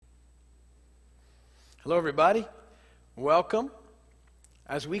Hello, everybody. Welcome.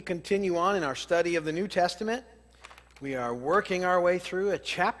 As we continue on in our study of the New Testament, we are working our way through a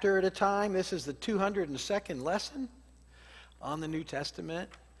chapter at a time. This is the 202nd lesson on the New Testament,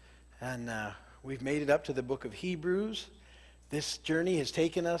 and we've made it up to the book of Hebrews. This journey has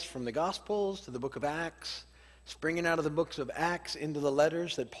taken us from the Gospels to the book of Acts, springing out of the books of Acts into the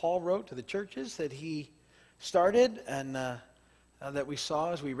letters that Paul wrote to the churches that he started, and that we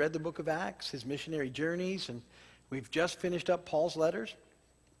saw as we read the book of Acts, his missionary journeys. And we've just finished up Paul's letters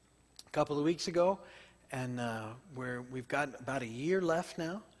a couple of weeks ago, and we've got about a year left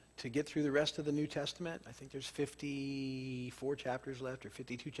now to get through the rest of the New Testament. I think there's 54 chapters left, or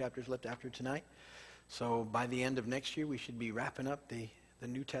 52 chapters left after tonight. So by the end of next year, we should be wrapping up the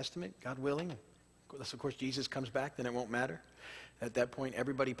New Testament, God willing. Unless, of course, Jesus comes back, then it won't matter. At that point,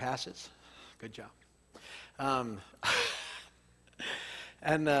 everybody passes. Good job.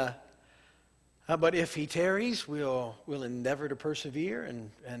 But if he tarries, we'll endeavor to persevere,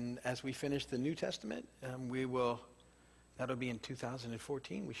 and as we finish the New Testament, that'll be in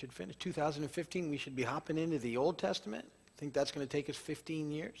 2014. We should finish 2015. We should be hopping into the Old Testament. I think that's going to take us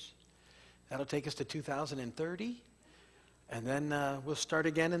 15 years. That'll take us to 2030, and then we'll start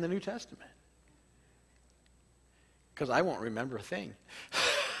again in the New Testament. Because I won't remember a thing.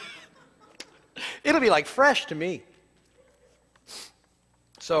 It'll be like fresh to me.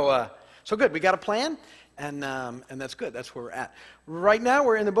 So good. We got a plan, and that's good. That's where we're at. Right now,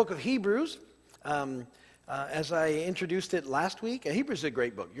 we're in the book of Hebrews. As I introduced it last week, Hebrews is a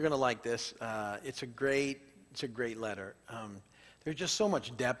great book. You're going to like this. It's a great letter. There's just so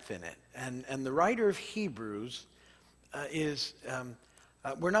much depth in it, and the writer of Hebrews is.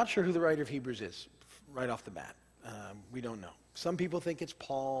 We're not sure who the writer of Hebrews is right off the bat. We don't know. Some people think it's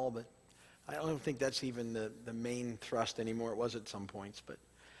Paul, but I don't think that's even the main thrust anymore. It was at some points, but.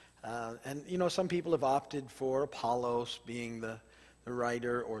 Some people have opted for Apollos being the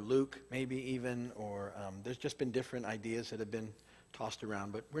writer, or Luke maybe even, or there's just been different ideas that have been tossed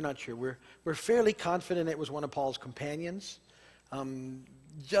around, but we're not sure. We're fairly confident it was one of Paul's companions,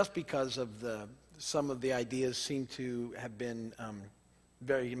 just because of some of the ideas seem to have been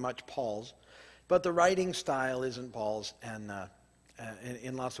very much Paul's, but the writing style isn't Paul's, and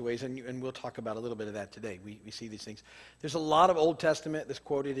in lots of ways, and we'll talk about a little bit of that today. We see these things. There's a lot of Old Testament that's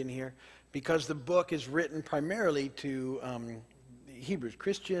quoted in here because the book is written primarily to Hebrews,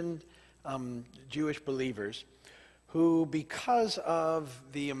 Christian Jewish believers, who, because of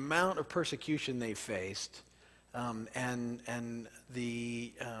the amount of persecution they faced, and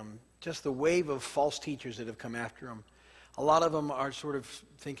the just the wave of false teachers that have come after them, a lot of them are sort of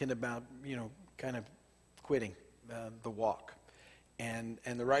thinking about kind of quitting the walk. And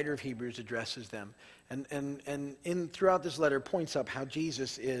the writer of Hebrews addresses them. And throughout this letter points up how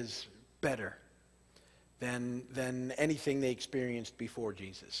Jesus is better than anything they experienced before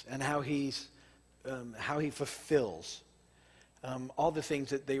Jesus, and how he fulfills all the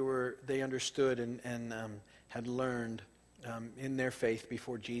things that they understood and had learned in their faith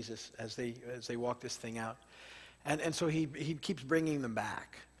before Jesus as they walk this thing out. And so he keeps bringing them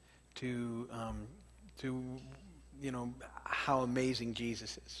back to how amazing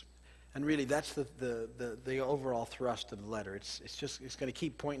Jesus is. And really that's the overall thrust of the letter. It's going to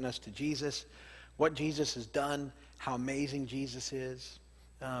keep pointing us to Jesus, what Jesus has done, how amazing Jesus is,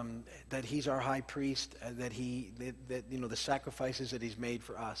 that he's our high priest, that the sacrifices that he's made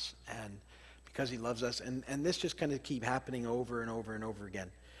for us, and because he loves us. And this just kind of keep happening over and over and over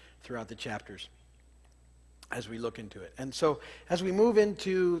again throughout the chapters as we look into it. And so as we move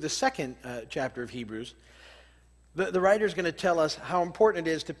into the second chapter of Hebrews, the writer is going to tell us how important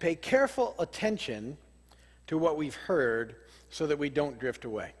it is to pay careful attention to what we've heard so that we don't drift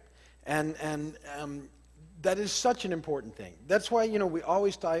away. And that is such an important thing. That's why, we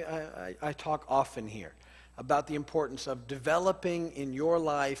always, I talk often here about the importance of developing in your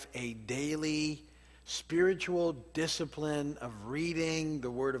life a daily spiritual discipline of reading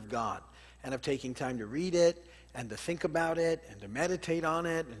the Word of God, and of taking time to read it, and to think about it, and to meditate on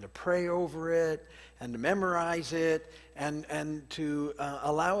it, and to pray over it, and to memorize it, and to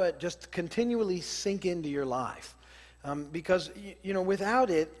allow it just to continually sink into your life. Because, without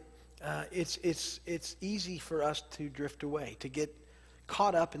it, it's easy for us to drift away, to get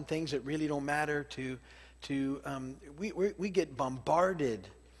caught up in things that really don't matter, we get bombarded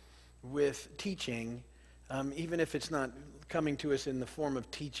with teaching, even if it's not coming to us in the form of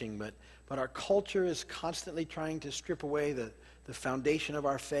teaching, but our culture is constantly trying to strip away the foundation of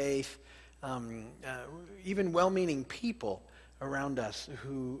our faith. Even well-meaning people around us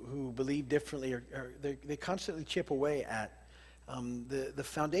who believe differently, they constantly chip away at the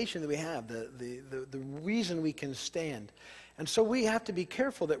foundation that we have, the reason we can stand. And so we have to be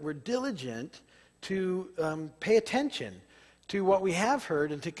careful that we're diligent to pay attention to what we have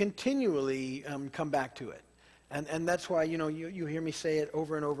heard and to continually come back to it. And that's why, you hear me say it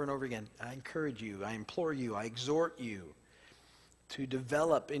over and over and over again. I encourage you, I implore you, I exhort you to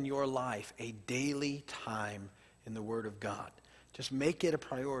develop in your life a daily time in the Word of God. Just make it a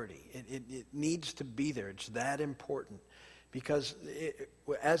priority. It needs to be there. It's that important. Because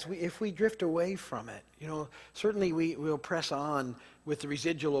if we drift away from it, certainly we'll press on with the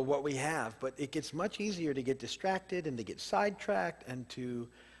residual of what we have, but it gets much easier to get distracted and to get sidetracked and to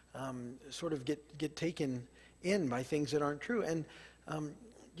sort of get taken in by things that aren't true. And,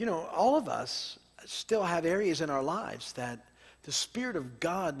 all of us still have areas in our lives that the Spirit of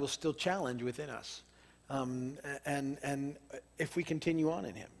God will still challenge within us. And if we continue on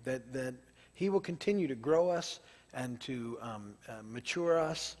in Him, that He will continue to grow us and to mature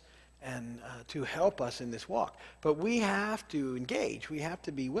us and to help us in this walk. But we have to engage. We have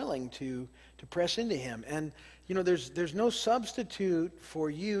to be willing to press into Him. And, there's no substitute for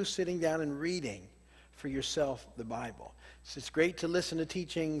you sitting down and reading for yourself the Bible. So it's great to listen to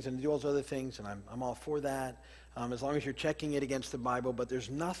teachings and do all those other things, and I'm all for that, as long as you're checking it against the Bible. But there's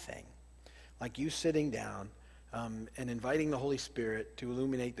nothing like you sitting down and inviting the Holy Spirit to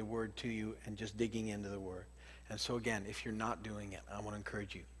illuminate the Word to you and just digging into the Word. And so again, if you're not doing it, I want to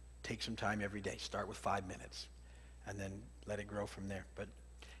encourage you, take some time every day. Start with 5 minutes and then let it grow from there. But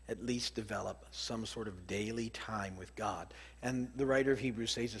at least develop some sort of daily time with God. And the writer of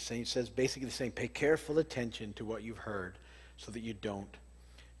Hebrews says basically the same. Pay careful attention to what you've heard so that you don't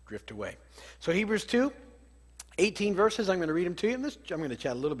drift away. So Hebrews 2, 18 verses. I'm going to read them to you. And I'm going to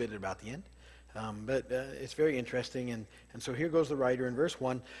chat a little bit about the end. But it's very interesting. And so here goes the writer in verse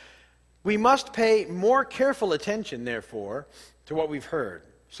 1. We must pay more careful attention, therefore, to what we've heard,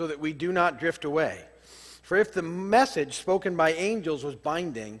 so that we do not drift away. For if the message spoken by angels was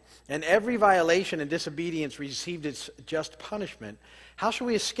binding, and every violation and disobedience received its just punishment, how shall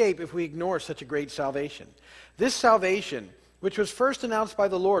we escape if we ignore such a great salvation? This salvation, which was first announced by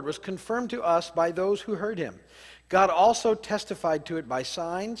the Lord, was confirmed to us by those who heard Him. God also testified to it by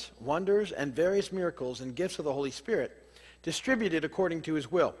signs, wonders, and various miracles and gifts of the Holy Spirit, distributed according to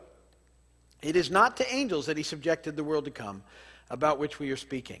His will. It is not to angels that He subjected the world to come, about which we are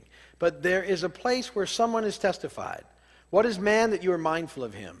speaking. But there is a place where someone has testified. What is man that you are mindful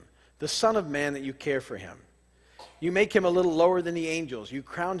of him? The Son of Man that you care for him. You make him a little lower than the angels. You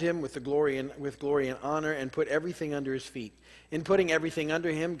crowned him with glory and honor and put everything under his feet. In putting everything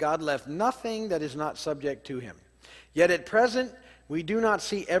under him, God left nothing that is not subject to him. Yet at present, we do not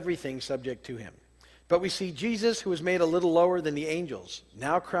see everything subject to him. But we see Jesus, who was made a little lower than the angels,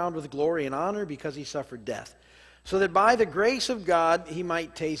 now crowned with glory and honor because he suffered death, so that by the grace of God he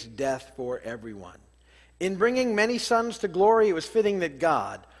might taste death for everyone. In bringing many sons to glory, it was fitting that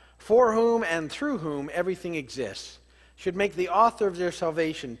God, for whom and through whom everything exists, should make the author of their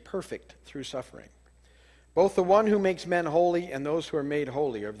salvation perfect through suffering. Both the one who makes men holy and those who are made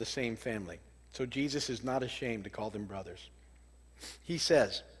holy are of the same family. So Jesus is not ashamed to call them brothers. He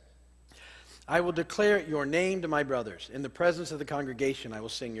says, I will declare your name to my brothers. In the presence of the congregation, I will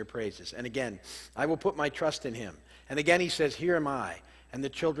sing your praises. And again, I will put my trust in him. And again, he says, here am I, and the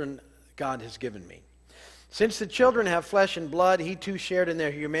children God has given me. Since the children have flesh and blood, he too shared in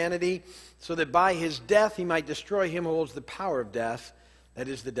their humanity, so that by his death he might destroy him who holds the power of death, that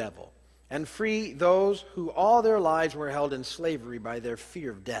is the devil, and free those who all their lives were held in slavery by their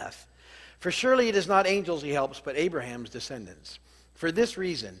fear of death. For surely it is not angels he helps, but Abraham's descendants. For this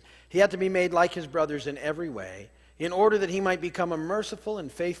reason, he had to be made like his brothers in every way, in order that he might become a merciful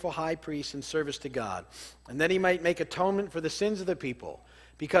and faithful high priest in service to God, and that he might make atonement for the sins of the people.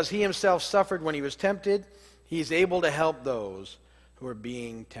 Because he himself suffered when he was tempted, he is able to help those who are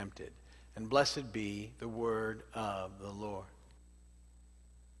being tempted. And blessed be the word of the Lord.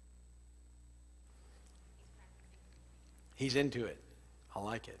 He's into it. I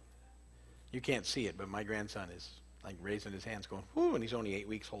like it. You can't see it, but my grandson is like raising his hands going, whoo, and he's only 8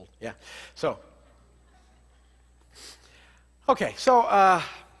 weeks old. Yeah. So, okay, so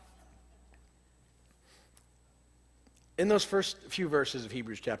in those first few verses of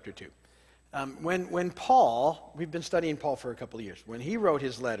Hebrews chapter 2, when Paul, we've been studying Paul for a couple of years, when he wrote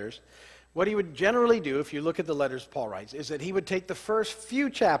his letters, what he would generally do, if you look at the letters Paul writes, is that he would take the first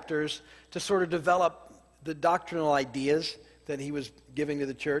few chapters to sort of develop the doctrinal ideas that he was giving to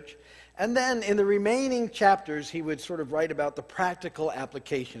the church. And then in the remaining chapters, he would sort of write about the practical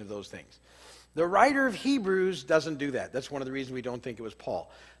application of those things. The writer of Hebrews doesn't do that. That's one of the reasons we don't think it was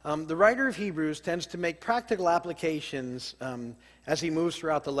Paul. The writer of Hebrews tends to make practical applications as he moves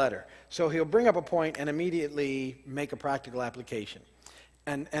throughout the letter. So he'll bring up a point and immediately make a practical application.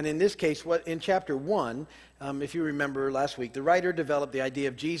 And in this case, in chapter 1, if you remember last week, the writer developed the idea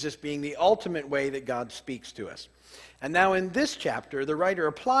of Jesus being the ultimate way that God speaks to us. And now in this chapter, the writer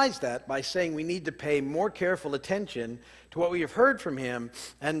applies that by saying we need to pay more careful attention to what we have heard from him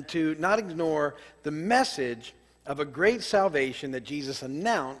and to not ignore the message of a great salvation that Jesus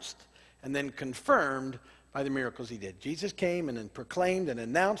announced and then confirmed by the miracles he did. Jesus came and then proclaimed and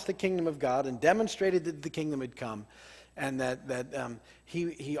announced the kingdom of God and demonstrated that the kingdom had come, and that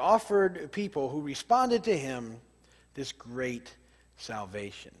he offered people who responded to him this great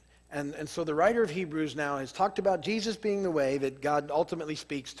salvation. And so the writer of Hebrews now has talked about Jesus being the way that God ultimately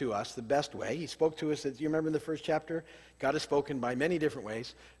speaks to us, the best way. He spoke to us, you remember in the first chapter, God has spoken by many different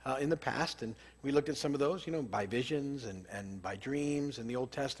ways in the past, and we looked at some of those, by visions and by dreams in the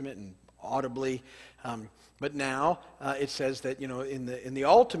Old Testament and audibly. But now it says that, in the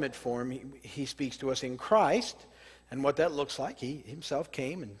ultimate form, he speaks to us in Christ, and what that looks like. He himself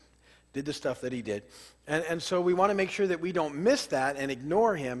came and did the stuff that he did. And so we want to make sure that we don't miss that and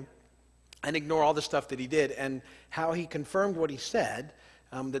ignore him and ignore all the stuff that he did and how he confirmed what he said,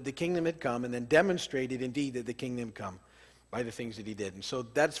 that the kingdom had come, and then demonstrated indeed that the kingdom had come by the things that he did. And so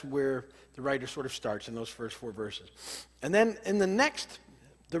that's where the writer sort of starts in those first 4 verses. And then in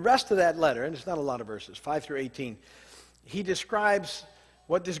the rest of that letter, and it's not a lot of verses, 5 through 18, he describes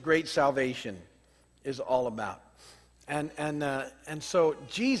what this great salvation is all about. And so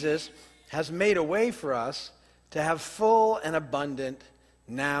Jesus has made a way for us to have full and abundant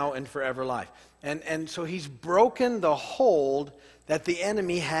now and forever life. And so he's broken the hold that the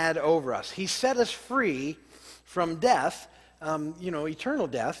enemy had over us. He set us free from death, eternal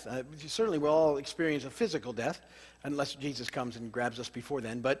death. Certainly we'll all experience a physical death, unless Jesus comes and grabs us before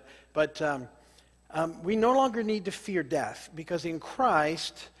then. But we no longer need to fear death, because in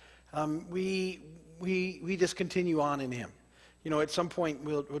Christ we just continue on in him. At some point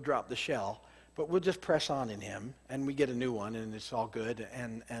we'll drop the shell, but we'll just press on in him, and we get a new one, and it's all good,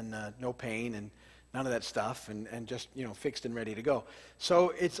 and no pain, and none of that stuff, and just, fixed and ready to go.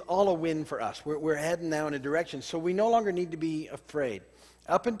 So it's all a win for us. We're heading now in a direction, so we no longer need to be afraid.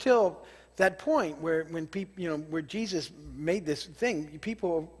 Up until that point when people, where Jesus made this thing,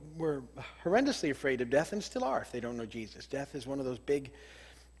 people were horrendously afraid of death, and still are if they don't know Jesus. Death is one of those big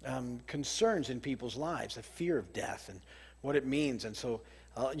concerns in people's lives, the fear of death and what it means. And so,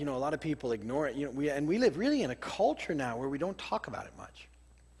 a lot of people ignore it. We live really in a culture now where we don't talk about it much.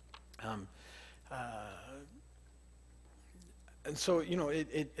 And so,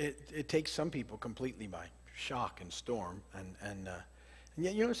 it takes some people completely by shock and storm, and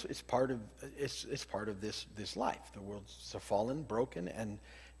yet, it's part of this life. The world's fallen, broken, and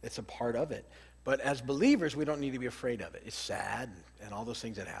it's a part of it. But as believers, we don't need to be afraid of it. It's sad and all those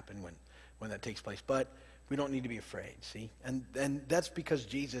things that happen when that takes place. But we don't need to be afraid, see? And that's because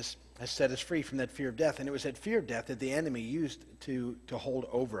Jesus has set us free from that fear of death. And it was that fear of death that the enemy used to hold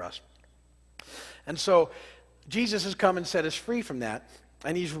over us. And so Jesus has come and set us free from that.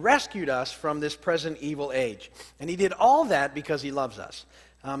 And he's rescued us from this present evil age. And he did all that because he loves us.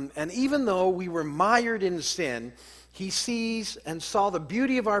 And even though we were mired in sin, he sees and saw the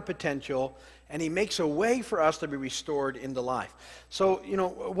beauty of our potential, and he makes a way for us to be restored into life. So,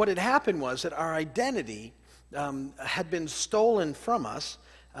 what had happened was that our identity had been stolen from us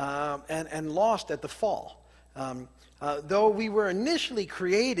and lost at the fall. Though we were initially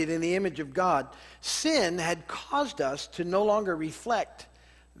created in the image of God, sin had caused us to no longer reflect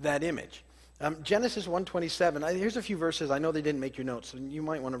that image. Genesis 1:27. Here's a few verses. I know they didn't make your notes, so you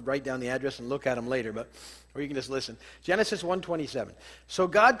might want to write down the address and look at them later, or you can just listen. Genesis 1:27. So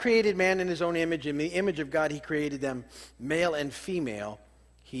God created man in his own image. In the image of God he created them, male and female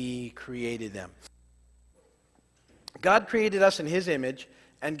he created them. God created us in his image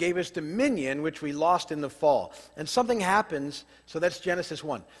and gave us dominion, which we lost in the fall. And something happens, so that's Genesis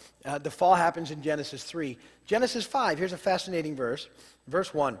 1. The fall happens in Genesis 3. Genesis 5, here's a fascinating verse.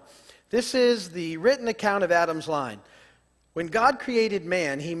 Verse 1. This is the written account of Adam's line. When God created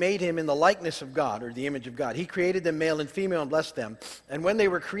man, he made him in the likeness of God, or the image of God. He created them male and female and blessed them. And when they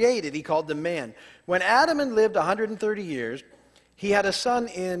were created, he called them man. When Adam had lived 130 years, he had a son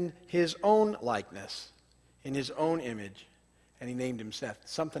in his own likeness, in his own image, and he named him Seth.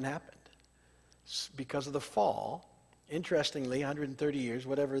 Something happened. Because of the fall, interestingly, 130 years,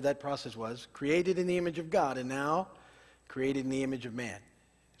 whatever that process was, created in the image of God, and now created in the image of man.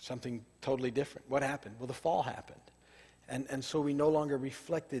 Something totally different. What happened? Well, the fall happened. And so we no longer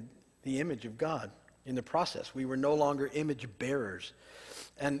reflected the image of God in the process. We were no longer image bearers.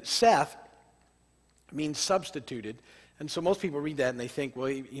 And Seth means substituted. And so most people read that and they think, well,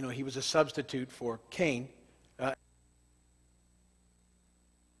 he was a substitute for Cain.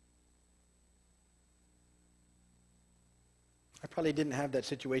 I probably didn't have that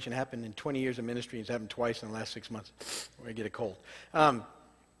situation happen in 20 years of ministry. It's happened twice in the last 6 months where I get a cold.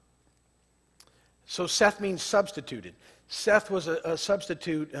 So Seth means substituted. Seth was a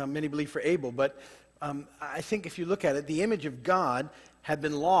substitute, many believe, for Abel. But I think if you look at it, the image of God had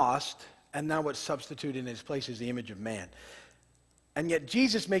been lost, and now what's substituted in its place is the image of man. And yet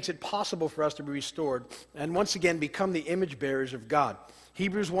Jesus makes it possible for us to be restored and once again become the image bearers of God.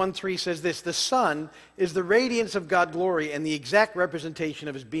 Hebrews 1:3 says this, "The Son is the radiance of God's glory and the exact representation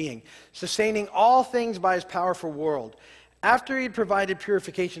of his being, sustaining all things by his powerful word. After he had provided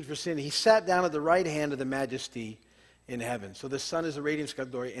purification for sin, he sat down at the right hand of the majesty in heaven." So the Son is the radiance of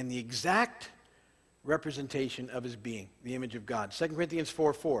God's glory and the exact representation of his being, the image of God. 2 Corinthians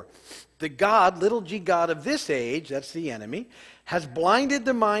 4:4, "The God, little g God of this age," that's the enemy, "has blinded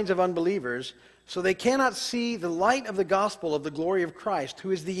the minds of unbelievers, so they cannot see the light of the gospel of the glory of Christ,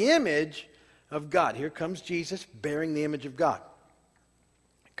 who is the image of God." Here comes Jesus bearing the image of God,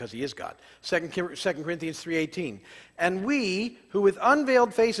 because he is God. 2 Corinthians 3:18, "And we, who with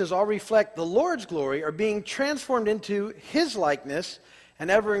unveiled faces all reflect the Lord's glory, are being transformed into his likeness, an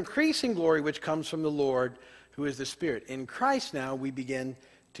ever-increasing glory which comes from the Lord, who is the Spirit." In Christ now we begin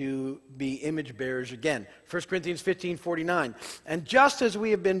to be image bearers again. 1 Corinthians 15:49, "And just as we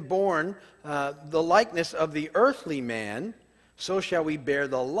have been born the likeness of the earthly man, so shall we bear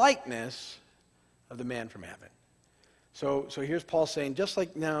the likeness of the man from heaven." So here's Paul saying, just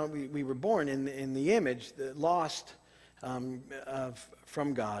like now we were born in the image, lost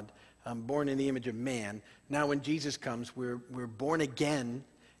from God, born in the image of man. Now when Jesus comes, we're born again,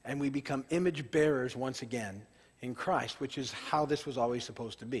 and we become image bearers once again in Christ, which is how this was always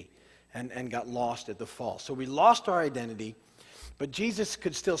supposed to be, and got lost at the fall. So we lost our identity, but Jesus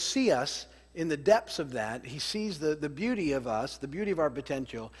could still see us in the depths of that. He sees the beauty of us, the beauty of our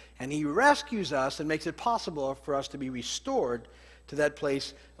potential, and he rescues us and makes it possible for us to be restored to that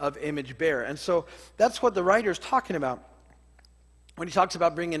place of image bearer. And so that's what the writer is talking about. When he talks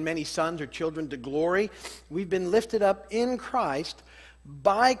about bringing many sons or children to glory, we've been lifted up in Christ,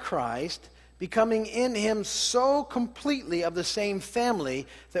 by Christ, becoming in him so completely of the same family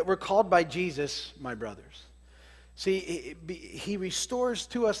that we're called by Jesus, my brothers. See, he restores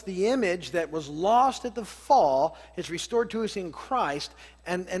to us the image that was lost at the fall. It's restored to us in Christ,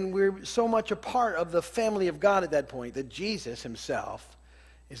 and we're so much a part of the family of God at that point that Jesus himself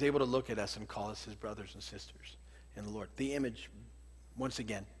is able to look at us and call us his brothers and sisters in the Lord. The image, once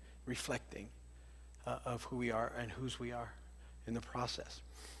again, reflecting of who we are and whose we are in the process.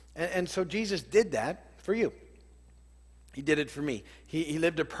 And so Jesus did that for you. He did it for me. He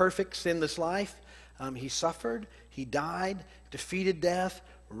lived a perfect, sinless life. He suffered, he died, defeated death,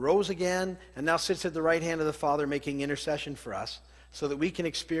 rose again, and now sits at the right hand of the Father making intercession for us so that we can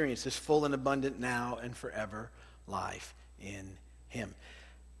experience this full and abundant now and forever life in him.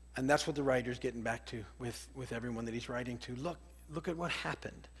 And that's what the writer's getting back to with everyone that he's writing to. Look at what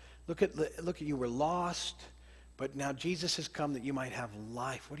happened. Look at you were lost, but now Jesus has come that you might have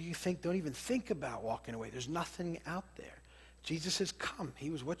life. What do you think? Don't even think about walking away. There's nothing out there. Jesus has come.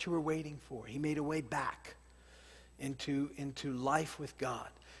 He was what you were waiting for. He made a way back into life with God,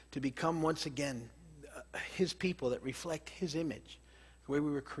 to become once again his people that reflect his image, the way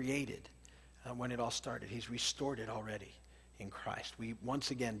we were created when it all started. He's restored it already in Christ. We once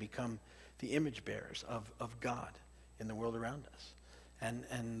again become the image bearers of God in the world around us.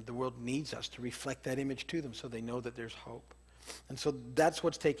 And the world needs us to reflect that image to them so they know that there's hope. And so that's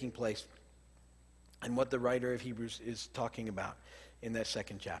what's taking place and what the writer of Hebrews is talking about in that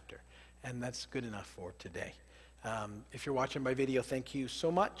second chapter. And that's good enough for today. If you're watching by video, thank you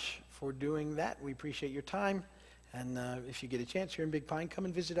so much for doing that. We appreciate your time. And if you get a chance here in Big Pine, come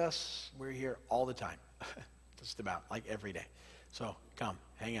and visit us. We're here all the time, just about, like every day. So come,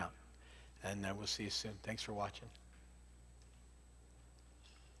 hang out, and we'll see you soon. Thanks for watching.